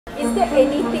Is there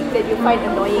anything that you find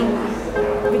annoying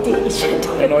with the Asian?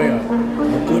 Annoying ah?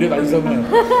 Muka dia tak handsome lah.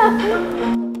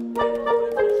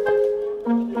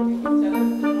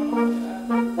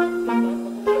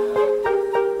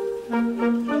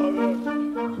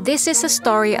 This is a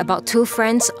story about two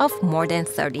friends of more than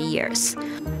 30 years.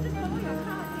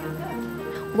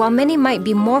 While many might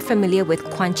be more familiar with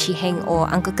Kuan Chee Heng or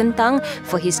Uncle Kentang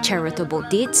for his charitable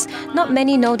deeds, not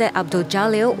many know that Abdul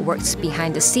Jalil works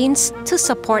behind the scenes to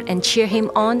support and cheer him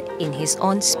on in his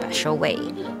own special way.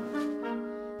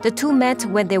 The two met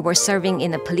when they were serving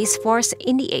in a police force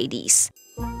in the 80s.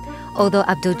 Although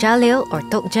Abdul Jalil, or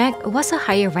Tok Jack, was a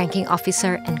higher-ranking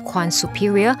officer and Kuan's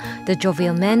superior, the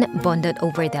jovial men bonded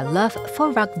over their love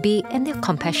for rugby and their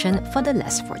compassion for the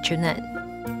less fortunate.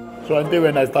 So until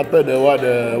when I started the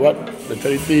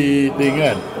charity thing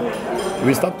kan,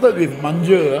 we started with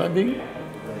Manja, I think.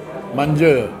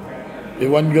 Manja. The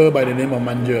one girl by the name of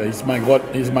Manja. He's my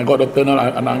goddaughter now,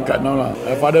 anak angkat now lah.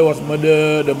 Her father was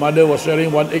murdered, the mother was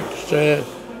sharing one egg share,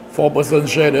 4 persons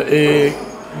share the egg.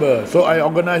 So I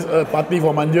organized a party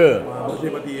for Manja. Birthday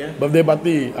party, yeah? Birthday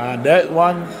party. That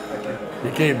one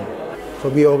became. So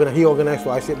he organized,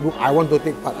 so I said, look, I want to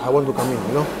take part, I want to come in,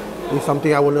 you know. It's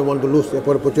something I wouldn't want to lose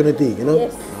for opportunity, you know.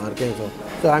 Yes.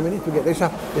 So I managed to get this.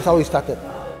 That's how it started.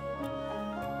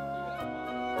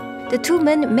 The two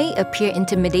men may appear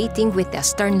intimidating with their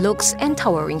stern looks and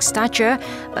towering stature,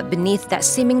 but beneath that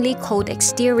seemingly cold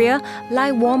exterior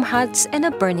lie warm hearts and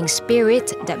a burning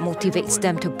spirit that motivates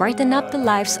them to brighten up the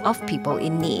lives of people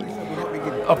in need.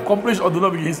 Accomplish or do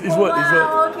not begin is what?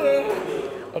 Wow, okay.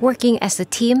 Working as a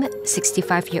team,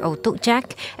 65-year-old Tok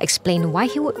Jack explained why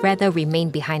he would rather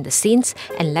remain behind the scenes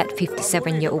and let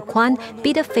 57-year-old Kuan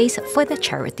be the face for the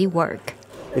charity work.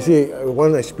 You see,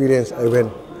 one experience I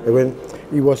went,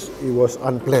 it was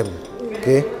unplanned.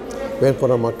 Okay, went for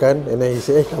a makan, and then he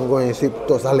said, "Hey, come go and see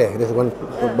Tok Saleh." There's one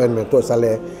bandman, Tok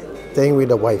Saleh, staying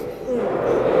with the wife.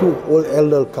 2 old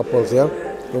elder couples, yeah,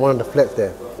 in one of the flats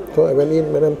there. So I went in,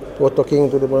 madam, were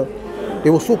talking to them. They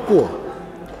were so poor.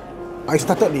 I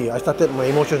started my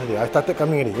emotions already. I started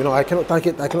coming already. You know, I cannot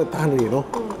take it. I cannot tahan already. You know,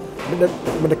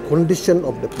 but the condition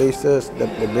of the places, the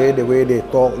way they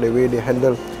talk, the way they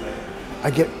handle. I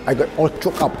got all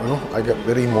choked up, you know. I got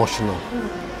very emotional.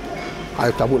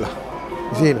 I tabut lah.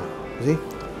 You see,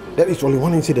 that is only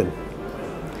one incident.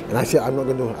 And I said, I'm not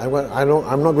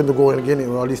going to go again in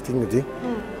all these things, you see.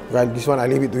 Well, this one I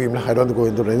leave it to him lah. I don't want to go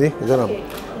into anything.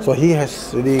 So he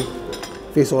has really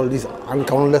faced all these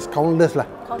countless lah.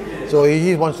 So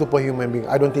he is one superhuman being.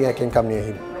 I don't think I can come near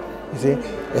him. You see,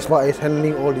 as far as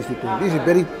handling all these people, this is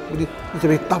it's a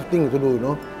very tough thing to do, you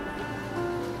know.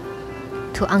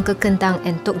 To Uncle Kentang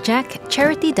and Tok Jack,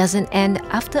 charity doesn't end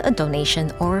after a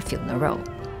donation or a funeral.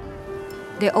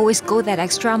 They always go that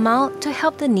extra mile to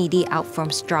help the needy out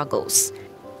from struggles.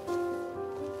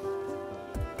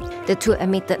 The two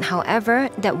admitted, however,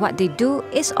 that what they do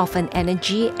is often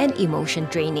energy and emotion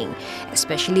draining,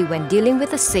 especially when dealing with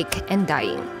the sick and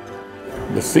dying.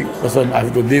 The sick person, I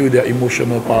have to deal with their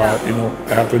emotional part, you know.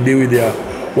 I have to deal with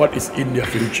what is in their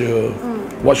future.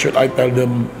 What should I tell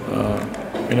them,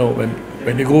 you know, when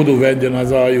they go to van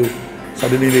janazah,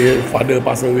 suddenly their father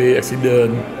pass away,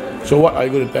 accident. So what are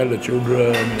you going to tell the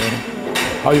children? You know?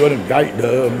 How you want to guide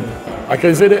them? I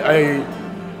can say that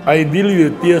I deal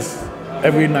with tears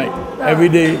every night, every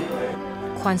day.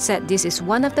 Kuan said this is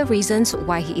one of the reasons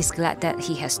why he is glad that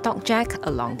he has Tok Jack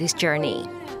along this journey.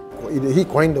 He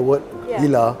coined the word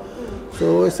gila.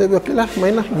 So I said, okay lah,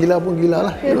 main lah, gila pun gila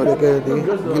lah. You know,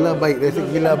 gila baik, they say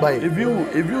gila baik. If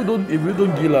you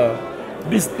don't gila,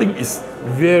 this thing is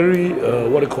very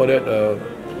what I call that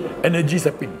energy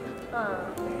sapping.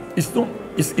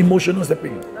 It's emotional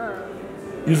sapping.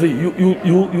 You see,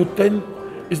 you tend.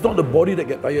 It's not the body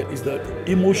that gets tired; it's the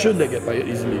emotion that gets tired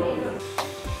easily.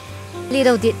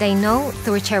 Little did they know,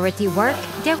 through charity work,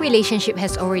 their relationship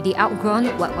has already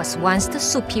outgrown what was once the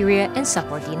superior and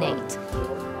subordinate.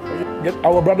 Get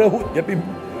our brotherhood getting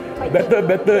better,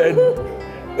 and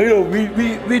you know,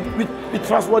 we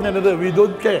trust one another. We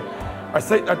don't care. I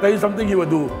tell you something, he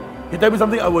will do. He tell me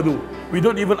something, I will do. We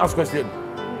don't even ask questions.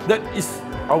 That is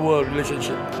our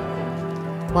relationship.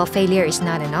 While failure is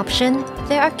not an option,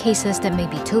 there are cases that may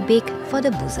be too big for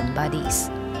the bosom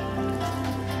buddies.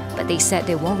 But they said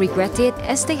they won't regret it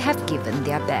as they have given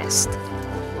their best.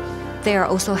 They are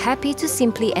also happy to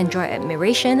simply enjoy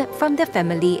admiration from their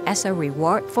family as a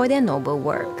reward for their noble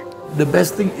work. The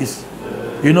best thing is,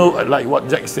 you know, like what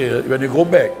Jack said, when you go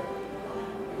back,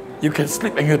 you can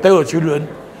sleep and you tell your children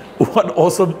what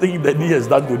awesome thing that he has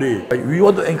done today. Like, we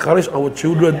want to encourage our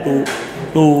children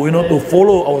to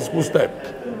follow our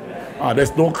footsteps.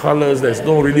 There's no colors, there's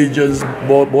no religions,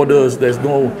 borders, there's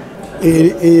no...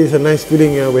 It is a nice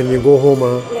feeling when you go home.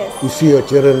 Yes. You see your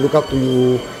children look up to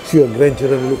you, see your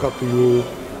grandchildren look up to you.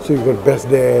 So you got best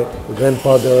dad, your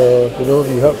grandfather,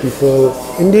 you help people,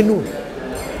 and they know.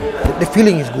 The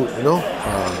feeling is good,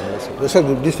 That's why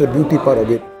this is the beauty part of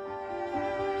it.